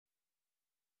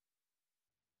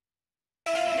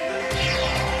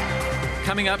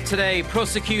Coming up today,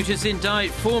 prosecutors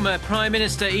indict former Prime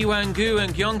Minister Lee Wan-koo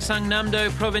and Gyeongsangnamdo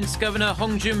Province Governor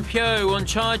Hong Joon-pyo on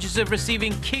charges of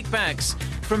receiving kickbacks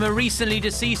from a recently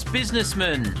deceased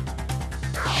businessman.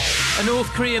 A North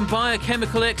Korean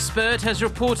biochemical expert has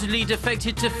reportedly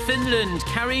defected to Finland,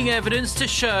 carrying evidence to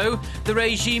show the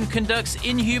regime conducts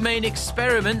inhumane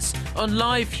experiments on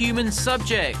live human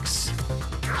subjects.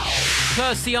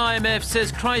 Plus, the IMF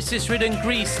says crisis-ridden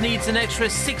Greece needs an extra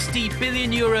 60 billion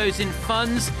euros in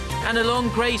funds and a long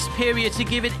grace period to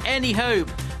give it any hope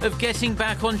of getting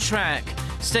back on track.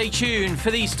 Stay tuned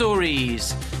for these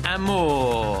stories and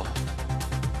more.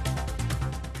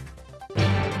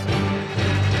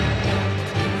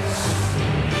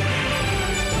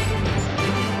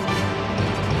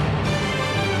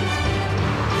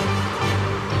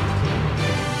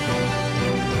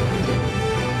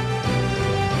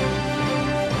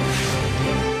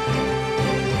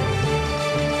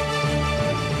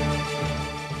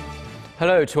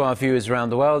 Hello to our viewers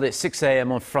around the world. It's 6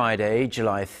 a.m. on Friday,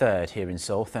 July 3rd here in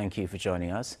Seoul. Thank you for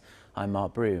joining us. I'm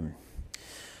Mark Broome.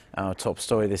 Our top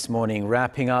story this morning,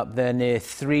 wrapping up their near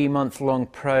 3-month-long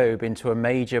probe into a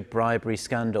major bribery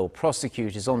scandal.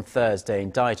 Prosecutors on Thursday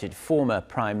indicted former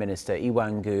Prime Minister Lee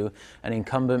Wan-koo and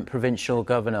incumbent provincial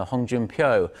governor Hong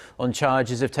Joon-pyo on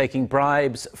charges of taking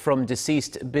bribes from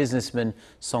deceased businessman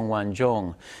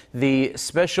Woan-jong. The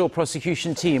special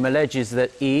prosecution team alleges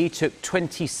that Lee took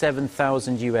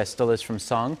 $27,000 from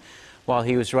Song while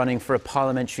he was running for a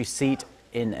parliamentary seat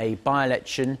in a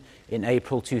by-election in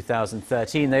April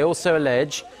 2013. They also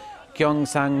allege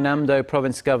Gyeongsangnamdo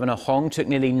Province Governor Hong took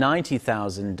nearly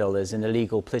 $90,000 in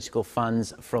illegal political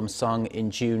funds from Song in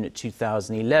June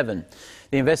 2011.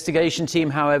 The investigation team,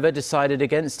 however, decided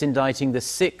against indicting the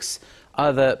 6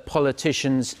 other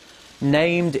politicians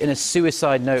named in a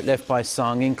suicide note left by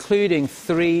Song, including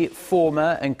 3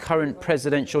 former and current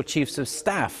presidential chiefs of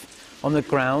staff, on the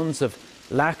grounds of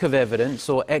lack of evidence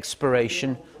or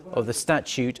expiration of the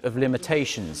statute of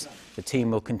limitations. The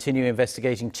team will continue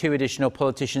investigating 2 additional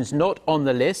politicians not on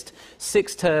the list,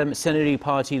 6-term Saenuri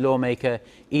Party lawmaker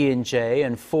Ian Jae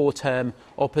and 4-term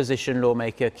opposition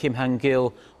lawmaker Kim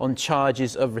Han-gil on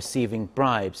charges of receiving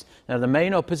bribes. Now, the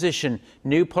main opposition,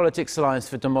 New Politics Alliance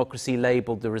for Democracy,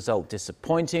 labelled the result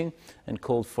disappointing and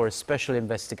called for a special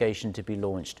investigation to be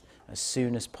launched as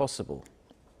soon as possible.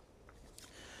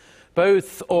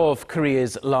 Both of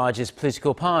Korea's largest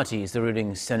political parties, the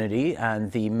ruling Saenuri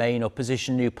and the main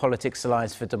opposition New Politics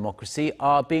Alliance for Democracy,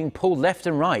 are being pulled left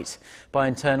and right by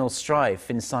internal strife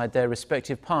inside their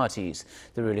respective parties.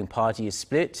 The ruling party is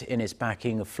split in its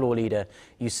backing of floor leader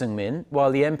Yoo Seung-min,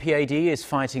 while the NPAD is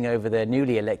fighting over their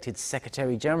newly elected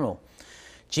Secretary General.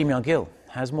 Ji Myung-gil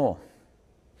has more.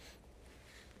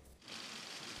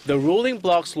 The ruling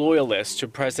bloc's loyalists to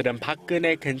President Park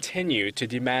Geun-hye continue to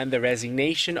demand the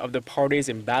resignation of the party's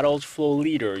embattled floor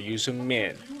leader Yoo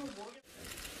Seung-min.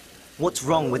 What's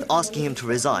wrong with asking him to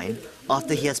resign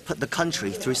after he has put the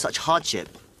country through such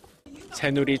hardship?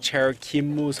 Saenuri chair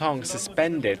Kim Moo-sung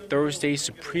suspended Thursday's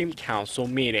Supreme Council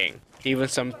meeting. Even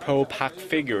some pro-Park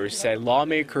figures said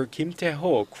lawmaker Kim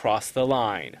Tae-ho crossed the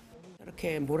line.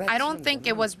 I don't think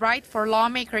it was right for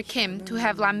lawmaker Kim to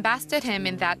have lambasted him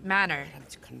in that manner.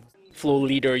 Floor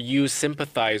leader Yoo's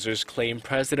sympathizers claim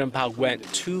President Park went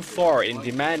too far in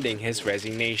demanding his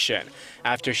resignation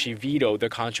after she vetoed the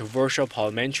controversial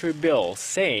parliamentary bill,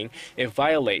 saying it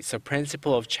violates the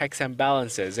principle of checks and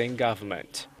balances in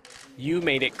government. Yoo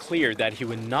made it clear that he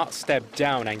would not step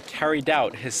down and carried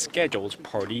out his scheduled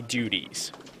party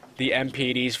duties. The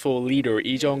NPAD's full leader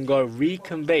Lee Jong-gul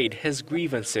reconveyed his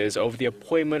grievances over the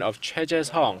appointment of Choi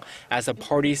Jae-sung as the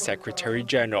party's Secretary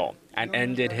General and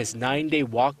ended his 9-day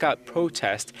walkout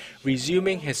protest,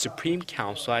 resuming his Supreme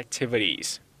Council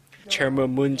activities.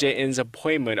 Chairman Moon Jae-in's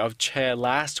appointment of Choi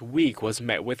last week was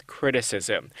met with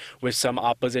criticism, with some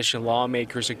opposition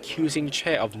lawmakers accusing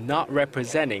Choi of not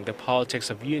representing the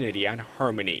politics of unity and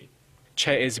harmony.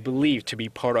 Choi is believed to be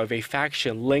part of a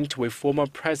faction linked with former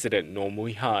President Roh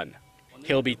Moo-hyun.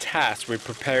 He'll be tasked with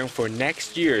preparing for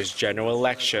next year's general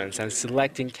elections and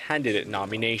selecting candidate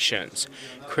nominations.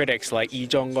 Critics like Lee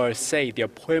Jong-gul say the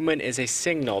appointment is a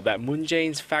signal that Moon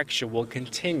Jae-in's faction will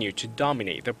continue to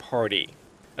dominate the party.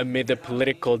 Amid the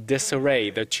political disarray,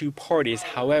 the 2 parties,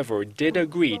 however, did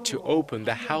agree to open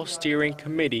the House Steering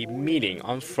Committee meeting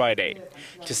on Friday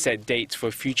to set dates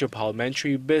for future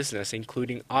parliamentary business,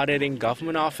 including auditing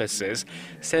government offices,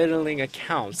 settling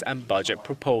accounts, and budget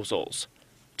proposals.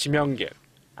 Ji Myung-gil,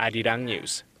 Arirang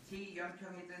News.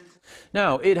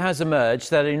 Now, it has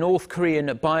emerged that a North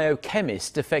Korean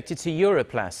biochemist defected to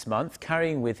Europe last month,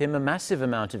 carrying with him a massive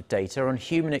amount of data on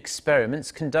human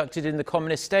experiments conducted in the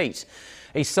communist state.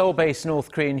 A Seoul-based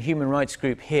North Korean human rights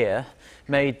group here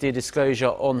made the disclosure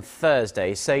on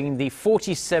Thursday, saying the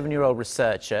 47-year-old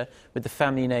researcher with the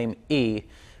family name E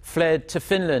fled to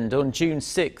Finland on June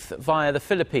 6th via the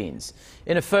Philippines.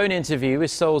 In a phone interview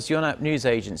with Seoul's Yonhap news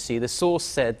agency, the source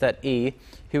said that E,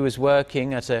 who was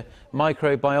working at a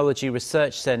microbiology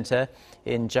research centre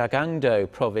in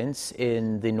Gyeongsangnamdo province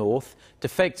in the north,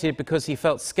 defected because he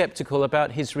felt sceptical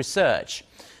about his research.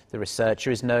 The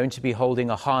researcher is known to be holding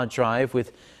a hard drive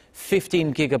with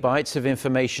 15 gigabytes of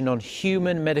information on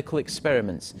human medical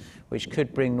experiments, which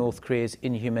could bring North Korea's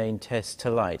inhumane tests to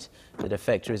light. The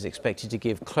defector is expected to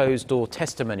give closed-door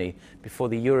testimony before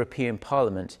the European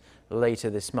Parliament later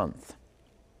this month.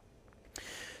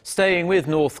 Staying with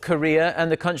North Korea,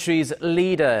 and the country's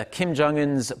leader, Kim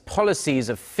Jong-un's policies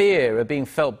of fear are being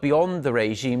felt beyond the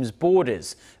regime's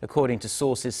borders. According to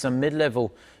sources, some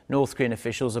mid-level North Korean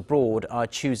officials abroad are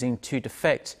choosing to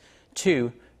defect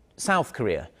to South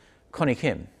Korea. Connie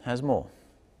Kim has more.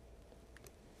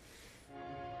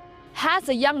 Has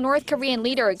the young North Korean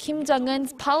leader Kim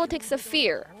Jong-un's politics of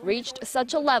fear reached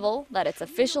such a level that its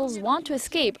officials want to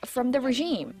escape from the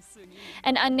regime?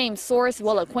 An unnamed source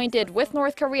well acquainted with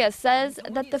North Korea says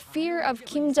that the fear of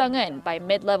Kim Jong-un by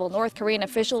mid-level North Korean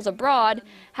officials abroad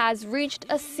has reached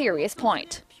a serious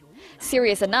point.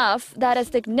 Serious enough that a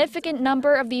significant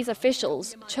number of these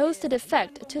officials chose to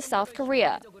defect to South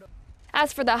Korea.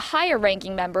 As for the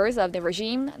higher-ranking members of the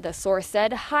regime, the source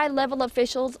said high-level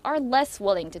officials are less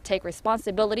willing to take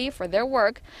responsibility for their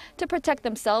work to protect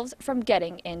themselves from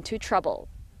getting into trouble.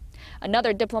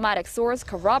 Another diplomatic source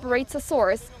corroborates the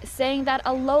source, saying that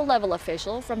a low-level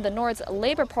official from the North's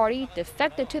Labour Party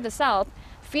defected to the South,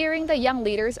 fearing the young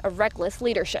leader's reckless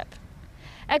leadership.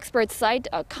 Experts cite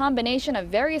a combination of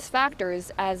various factors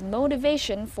as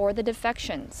motivation for the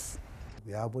defections.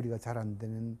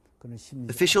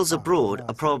 Officials abroad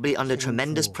are probably under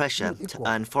tremendous pressure to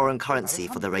earn foreign currency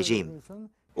for the regime.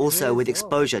 Also, with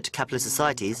exposure to capitalist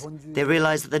societies, they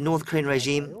realize that the North Korean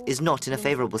regime is not in a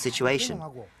favorable situation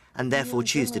and therefore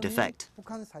choose to defect.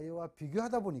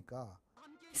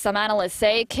 Some analysts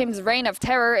say Kim's reign of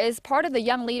terror is part of the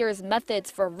young leader's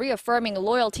methods for reaffirming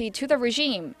loyalty to the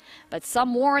regime, but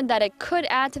some warn that it could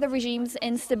add to the regime's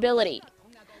instability.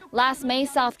 Last May,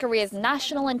 South Korea's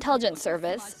National Intelligence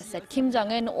Service said Kim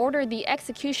Jong-un ordered the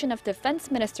execution of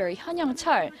Defense Minister Hyun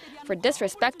Yong-chol for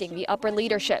disrespecting the upper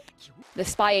leadership. The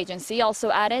spy agency also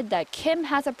added that Kim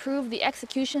has approved the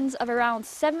executions of around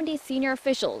 70 senior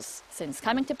officials since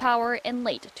coming to power in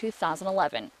late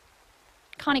 2011.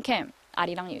 Connie Kim,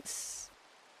 Arirang News.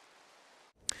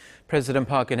 President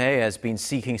Park Geun-hye has been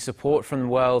seeking support from the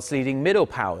world's leading middle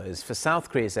powers for South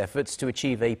Korea's efforts to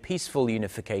achieve a peaceful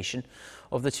unification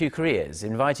of the two Koreas,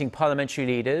 inviting parliamentary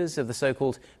leaders of the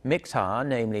so-called MIKTA,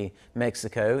 namely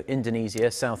Mexico, Indonesia,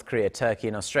 South Korea, Turkey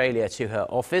and Australia, to her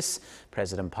office.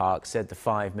 President Park said the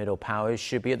five middle powers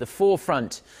should be at the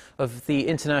forefront of the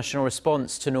international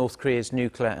response to North Korea's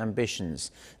nuclear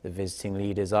ambitions. The visiting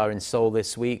leaders are in Seoul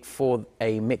this week for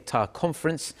a MIKTA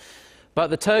conference. But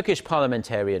the Turkish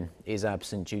parliamentarian is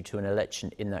absent due to an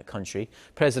election in that country.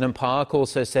 President Park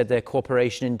also said their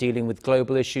cooperation in dealing with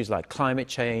global issues like climate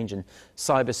change and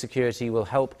cybersecurity will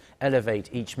help elevate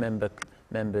each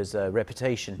member's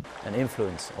reputation and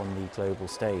influence on the global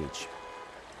stage.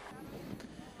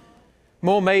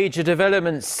 More major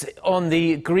developments on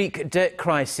the Greek debt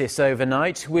crisis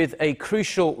overnight, with a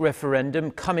crucial referendum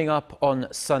coming up on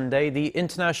Sunday. The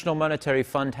International Monetary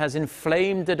Fund has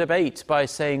inflamed the debate by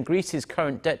saying Greece's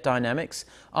current debt dynamics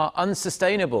are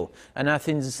unsustainable and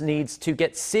Athens needs to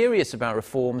get serious about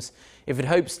reforms if it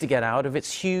hopes to get out of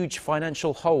its huge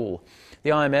financial hole.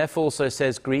 The IMF also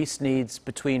says Greece needs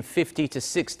between 50 to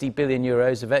 60 billion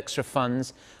euros of extra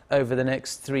funds over the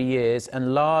next 3 years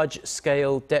and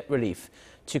large-scale debt relief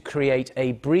to create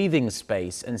a breathing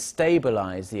space and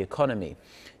stabilise the economy.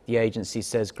 The agency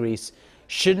says Greece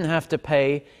shouldn't have to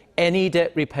pay any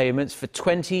debt repayments for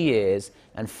 20 years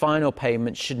and final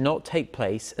payments should not take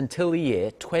place until the year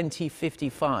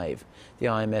 2055. The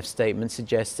IMF statement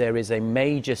suggests there is a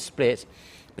major split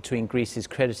between Greece's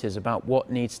creditors about what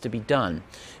needs to be done.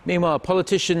 Meanwhile,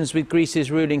 politicians with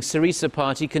Greece's ruling Syriza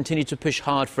party continue to push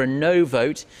hard for a no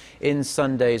vote in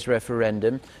Sunday's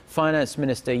referendum. Finance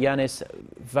Minister Yanis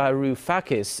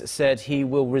Varoufakis said he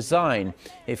will resign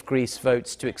if Greece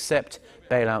votes to accept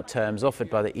bailout terms offered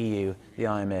by the EU, the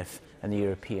IMF and the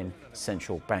European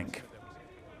Central Bank.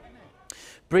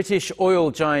 British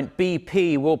oil giant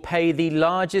BP will pay the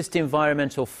largest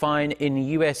environmental fine in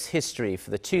US history for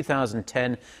the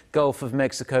 2010 Gulf of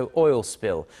Mexico oil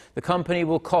spill. The company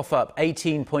will cough up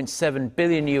 $18.7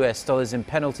 billion in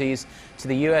penalties to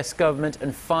the US government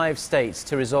and 5 states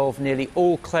to resolve nearly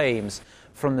all claims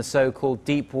from the so-called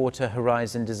Deepwater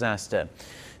Horizon disaster.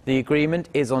 The agreement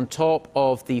is on top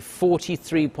of the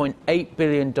 $43.8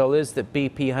 billion that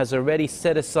BP has already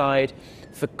set aside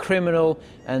for criminal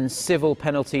and civil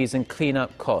penalties and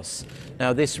clean-up costs.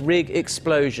 Now, this rig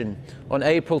explosion on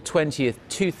April 20th,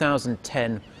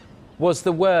 2010 was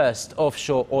the worst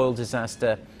offshore oil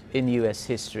disaster in US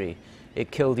history. It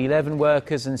killed 11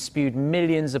 workers and spewed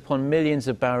millions upon millions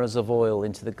of barrels of oil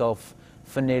into the Gulf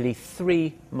for nearly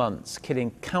 3 months,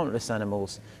 killing countless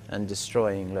animals and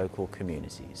destroying local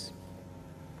communities.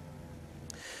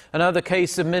 Another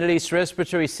case of Middle East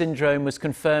respiratory syndrome was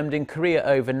confirmed in Korea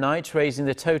overnight, raising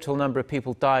the total number of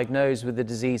people diagnosed with the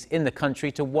disease in the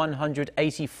country to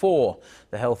 184.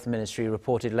 The Health Ministry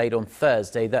reported late on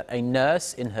Thursday that a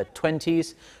nurse in her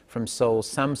 20s from Seoul's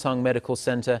Samsung Medical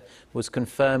Center was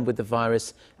confirmed with the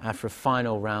virus after a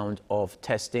final round of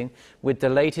testing. With the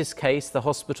latest case, the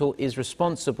hospital is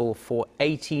responsible for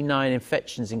 89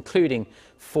 infections, including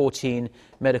 14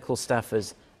 medical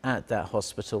staffers at that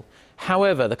hospital.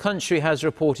 However, the country has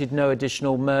reported no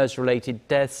additional MERS-related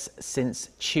deaths since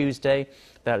Tuesday.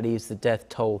 That leaves the death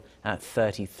toll at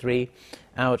 33.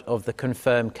 Out of the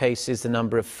confirmed cases, the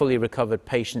number of fully recovered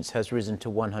patients has risen to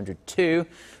 102.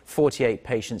 48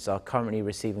 patients are currently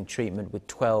receiving treatment, with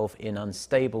 12 in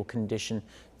unstable condition.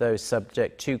 Those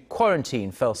subject to quarantine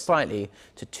fell slightly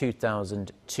to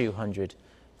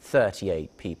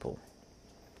 2,238 people.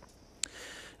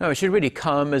 Now, it should really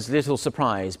come as little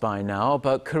surprise by now,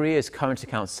 but Korea's current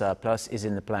account surplus is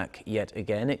in the black yet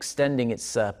again, extending its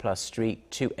surplus streak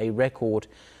to a record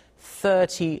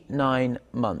 39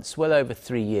 months, well over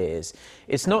 3 years.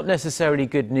 It's not necessarily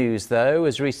good news, though,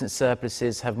 as recent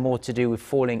surpluses have more to do with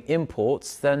falling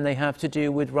imports than they have to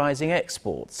do with rising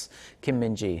exports. Kim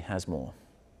Min-ji has more.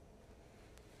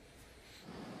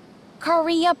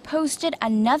 Korea posted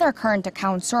another current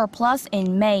account surplus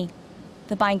in May.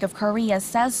 The Bank of Korea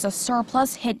says the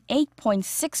surplus hit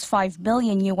 $8.65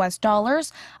 billion,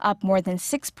 up more than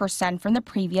 6% from the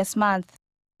previous month.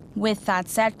 With that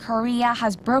said, Korea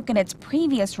has broken its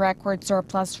previous record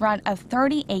surplus run of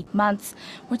 38 months,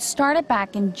 which started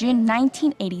back in June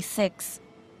 1986.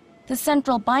 The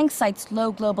central bank cites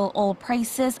low global oil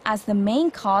prices as the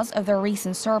main cause of the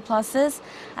recent surpluses,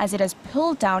 as it has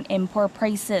pulled down import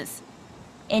prices.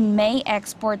 In May,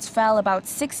 exports fell about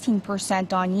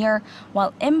 16% on year,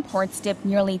 while imports dipped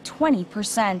nearly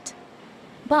 20%.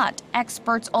 But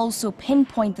experts also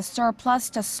pinpoint the surplus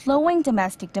to slowing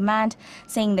domestic demand,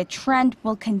 saying the trend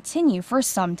will continue for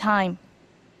some time.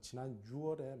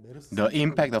 The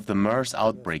impact of the MERS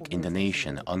outbreak in the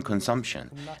nation on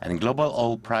consumption and global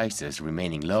oil prices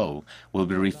remaining low will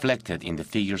be reflected in the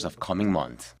figures of coming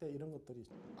months.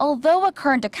 Although a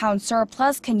current account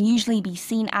surplus can usually be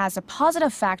seen as a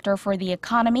positive factor for the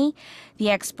economy, the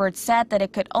experts said that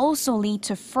it could also lead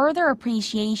to further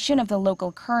appreciation of the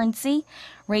local currency,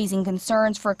 raising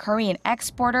concerns for Korean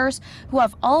exporters who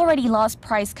have already lost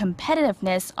price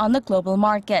competitiveness on the global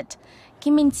market.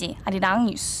 Kim Min-ji, Arirang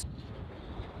News.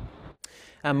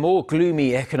 And more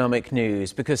gloomy economic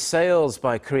news, because sales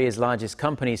by Korea's largest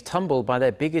companies tumbled by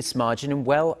their biggest margin in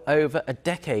well over a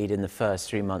decade in the first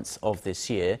 3 months of this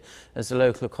year, as the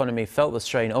local economy felt the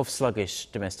strain of sluggish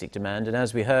domestic demand and,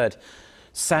 as we heard,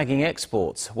 sagging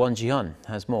exports. Woan-jong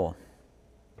has more.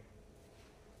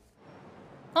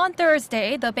 On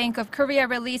Thursday, the Bank of Korea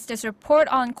released its report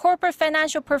on corporate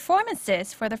financial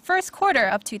performances for the first quarter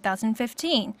of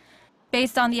 2015.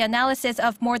 Based on the analysis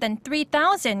of more than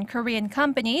 3,000 Korean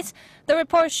companies, the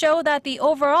report showed that the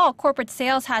overall corporate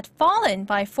sales had fallen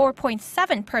by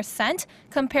 4.7%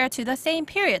 compared to the same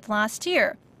period last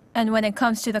year. And when it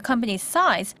comes to the company's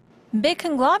size, big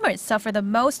conglomerates suffer the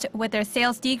most, with their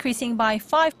sales decreasing by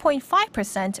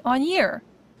 5.5% on year.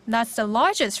 That's the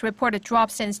largest reported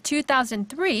drop since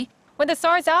 2003, when the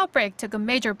SARS outbreak took a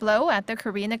major blow at the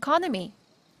Korean economy.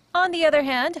 On the other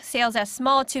hand, sales at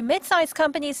small to mid-sized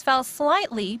companies fell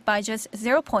slightly by just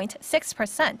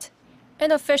 0.6%.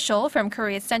 An official from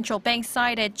Korea's central bank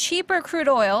cited cheaper crude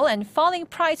oil and falling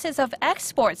prices of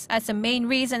exports as the main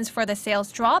reasons for the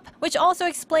sales drop, which also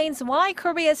explains why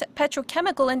Korea's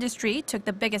petrochemical industry took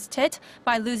the biggest hit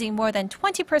by losing more than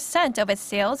 20% of its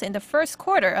sales in the first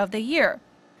quarter of the year.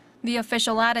 The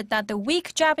official added that the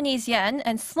weak Japanese yen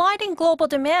and sliding global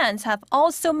demands have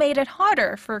also made it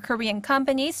harder for Korean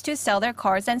companies to sell their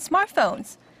cars and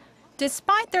smartphones.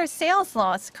 Despite their sales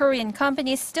loss, Korean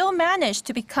companies still managed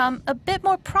to become a bit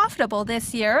more profitable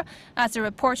this year, as the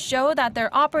reports show that their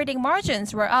operating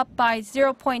margins were up by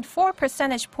 0.4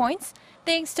 percentage points,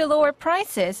 thanks to lower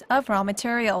prices of raw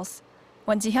materials.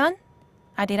 Won Ji-hyun,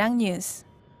 Arirang News.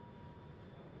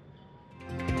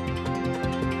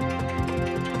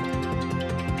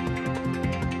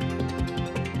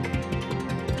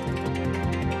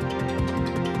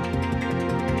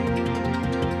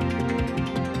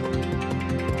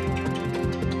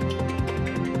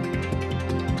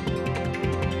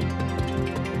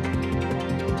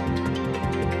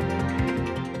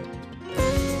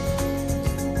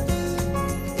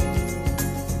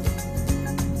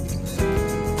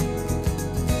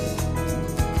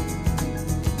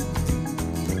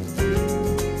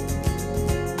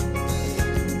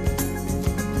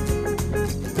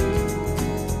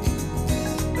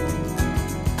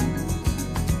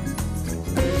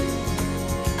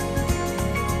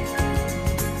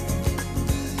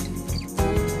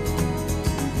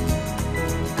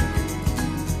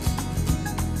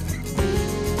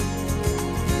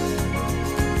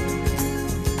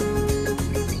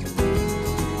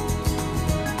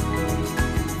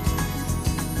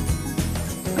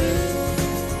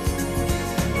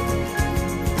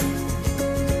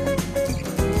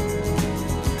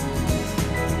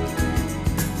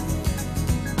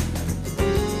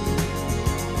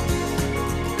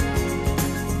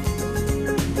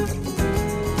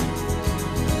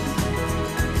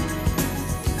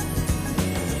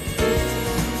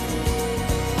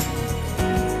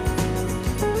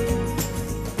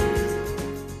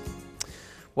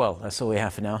 Well, that's all we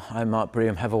have for now. I'm Mark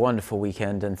Broome. Have a wonderful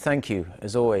weekend, and thank you,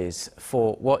 as always,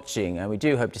 for watching. And we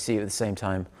do hope to see you at the same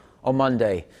time on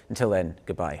Monday. Until then,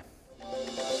 goodbye.